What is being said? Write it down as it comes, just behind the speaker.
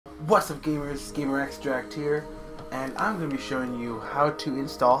What's up, gamers? Gamer Extract here, and I'm going to be showing you how to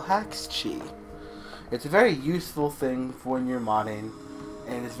install Haxchi. It's a very useful thing for when you're modding,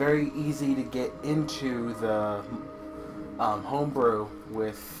 and it's very easy to get into the homebrew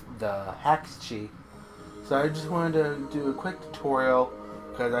with the Haxchi. So I just wanted to do a quick tutorial,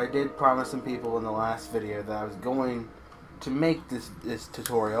 because I did promise some people in the last video that I was going to make this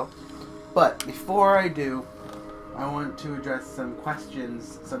tutorial. But before I do, I want to address some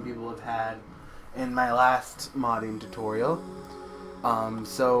questions some people have had in my last modding tutorial.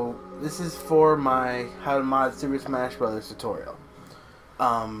 So this is for my how to mod Super Smash Bros. Tutorial.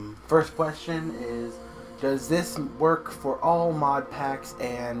 First question is, does this work for all mod packs?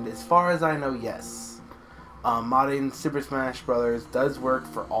 And as far as I know, yes. Modding Super Smash Bros. Does work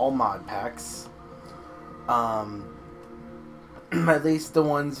for all mod packs. At least the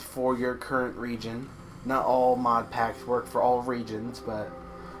ones for your current region. Not all mod packs work for all regions, but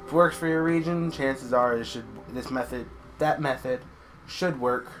if it works for your region, chances are that method should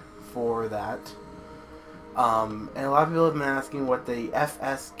work for that. And a lot of people have been asking what the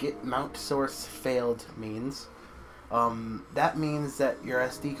FS get mount source failed means. That means that your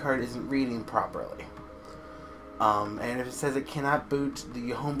SD card isn't reading properly. And if it says it cannot boot the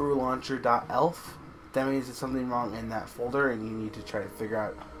homebrew launcher.elf, that means there's something wrong in that folder, and you need to try to figure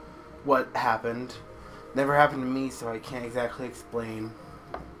out what happened. Never happened to me, so I can't exactly explain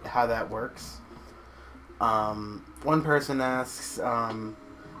how that works. One person asks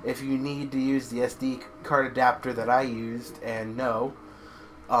if you need to use the SD card adapter that I used, and no.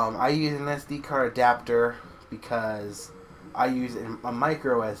 I use an SD card adapter because I use a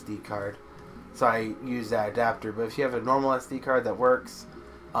micro SD card, so I use that adapter. But if you have a normal SD card that works,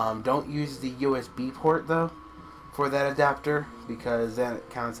 don't use the USB port though for that adapter, because then it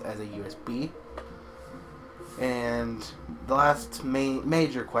counts as a USB. And the last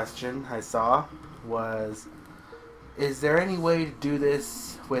major question I saw was, is there any way to do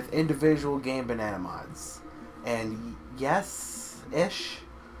this with individual game banana mods? And yes-ish.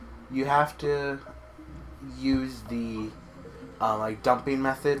 You have to use the like dumping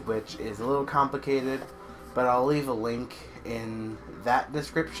method, which is a little complicated, but I'll leave a link in that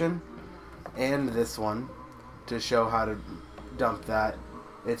description and this one to show how to dump that.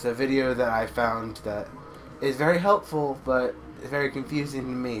 It's a video that I found that is very helpful, but it's very confusing to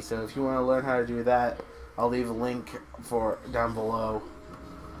me. So if you want to learn how to do that, I'll leave a link for down below.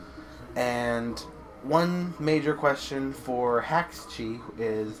 And one major question for Haxchi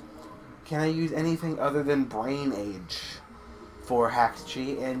is, can I use anything other than Brain Age for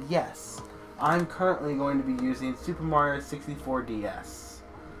Haxchi? And yes, I'm currently going to be using Super Mario 64 DS.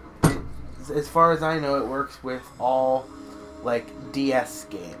 As far as I know, it works with all like DS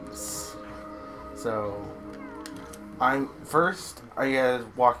games. So I gotta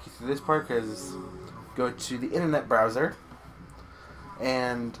walk you through this part, because go to the internet browser.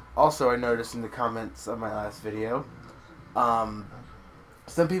 And also, I noticed in the comments of my last video, some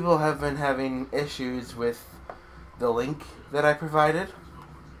people have been having issues with the link that I provided.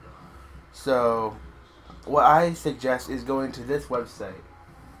 So what I suggest is going to this website.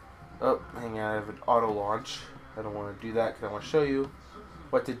 Oh, hang on, I have an auto launch. I don't want to do that because I want to show you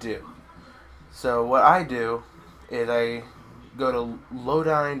what to do. So what I do is I go to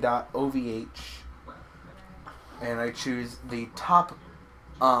Loadiine.ovh and I choose the top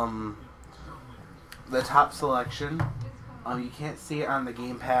selection. You can't see it on the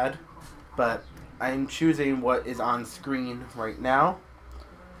gamepad, but I'm choosing what is on screen right now,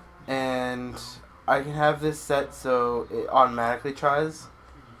 and I can have this set so it automatically tries,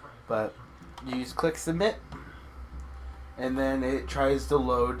 but you just click submit, and then it tries to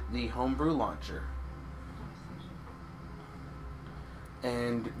load the homebrew launcher.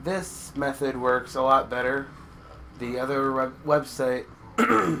 And this method works a lot better. The other website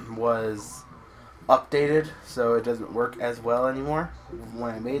was updated, so it doesn't work as well anymore.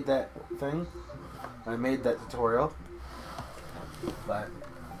 When I made that tutorial, but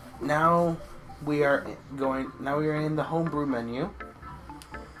now we are in the homebrew menu,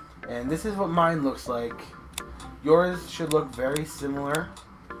 and this is what mine looks like. Yours should look very similar.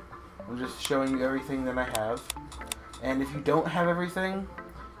 I'm just showing you everything that I have. And if you don't have everything,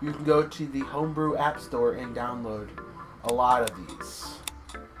 you can go to the Homebrew App Store and download a lot of these.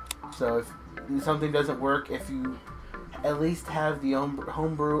 So if something doesn't work, if you at least have the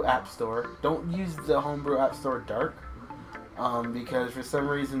Homebrew App Store, don't use the Homebrew App Store Dark, because for some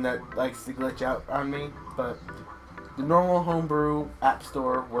reason that likes to glitch out on me. But the normal Homebrew App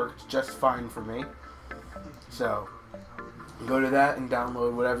Store worked just fine for me. So go to that and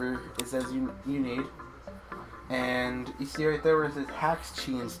download whatever it says you need. And you see right there where it says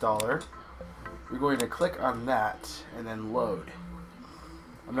Haxchi installer. You're going to click on that and then load.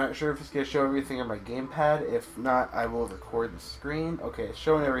 I'm not sure if it's going to show everything on my gamepad. If not, I will record the screen. Okay, it's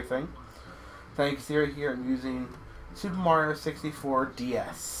showing everything. So you can see right here I'm using Super Mario 64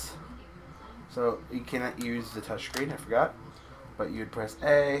 DS. So you cannot use the touchscreen, I forgot. But you'd press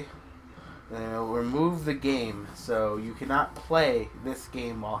A, and it'll remove the game. So you cannot play this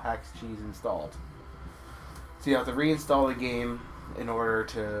game while Haxchi is installed. So you have to reinstall the game in order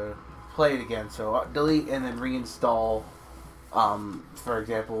to play it again. So delete and then reinstall, for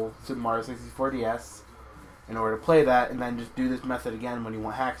example, Super Mario 64 DS in order to play that, and then just do this method again when you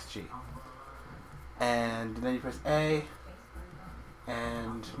want Haxchi. And then you press A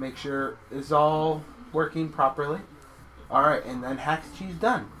and make sure it's all working properly. Alright, and then Haxchi is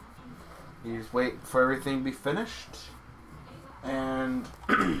done. You just wait for everything to be finished. And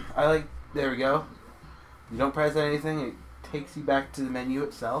there we go. You don't press anything, it takes you back to the menu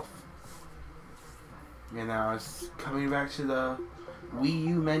itself. And now it's coming back to the Wii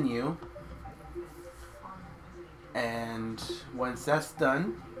U menu. And once that's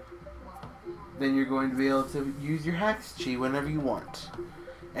done, then you're going to be able to use your Haxchi whenever you want.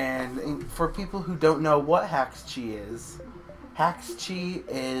 And for people who don't know what Haxchi is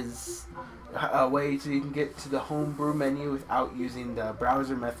a way so you can get to the homebrew menu without using the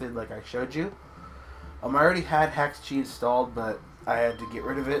browser method like I showed you. I already had Haxchi installed, but I had to get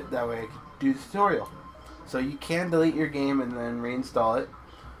rid of it, that way I could do the tutorial. So you can delete your game and then reinstall it,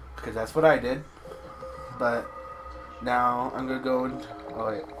 because that's what I did. But now I'm going to go and... oh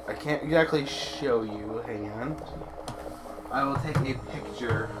wait, I can't exactly show you, hang on. I will take a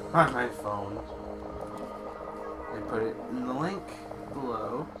picture on my phone and put it in the link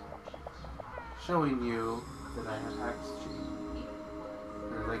below, showing you that I have Haxchi.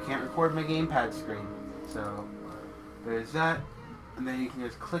 Because I can't record my gamepad screen. So there's that, and then you can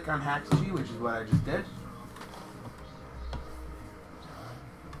just click on Haxchi, which is what I just did.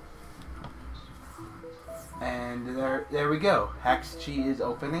 And there we go. Haxchi is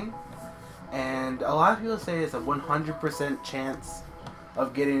opening, and a lot of people say it's a 100% chance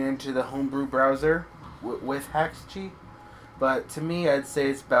of getting into the homebrew browser with Haxchi, but to me I'd say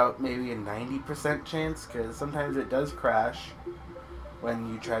it's about maybe a 90% chance, because sometimes it does crash when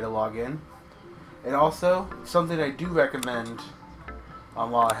you try to log in. And also, something I do recommend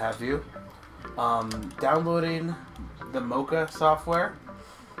while I have you, downloading the Mocha software,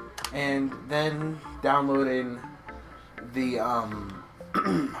 and then downloading the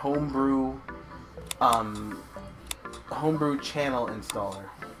homebrew channel installer.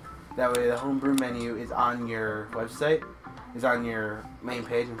 That way the homebrew menu is on your website, is on your main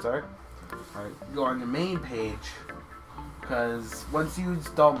page, I'm sorry. Alright, go on the main page, because once you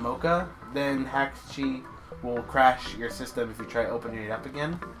install Mocha, then Haxchi will crash your system if you try opening it up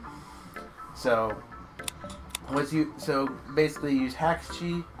again. So basically use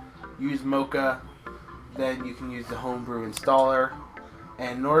Haxchi, use Mocha, then you can use the homebrew installer.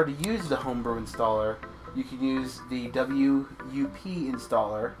 And in order to use the homebrew installer, you can use the WII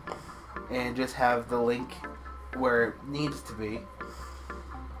installer and just have the link where it needs to be.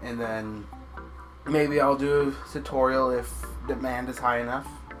 And then maybe I'll do a tutorial if demand is high enough.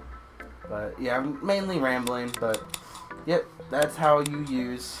 But yeah, I'm mainly rambling, but yep, that's how you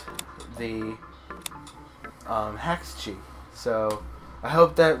use the Haxchi. So I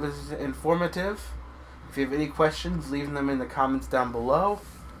hope that was informative. If you have any questions, leave them in the comments down below,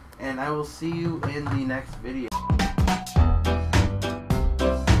 and I will see you in the next video.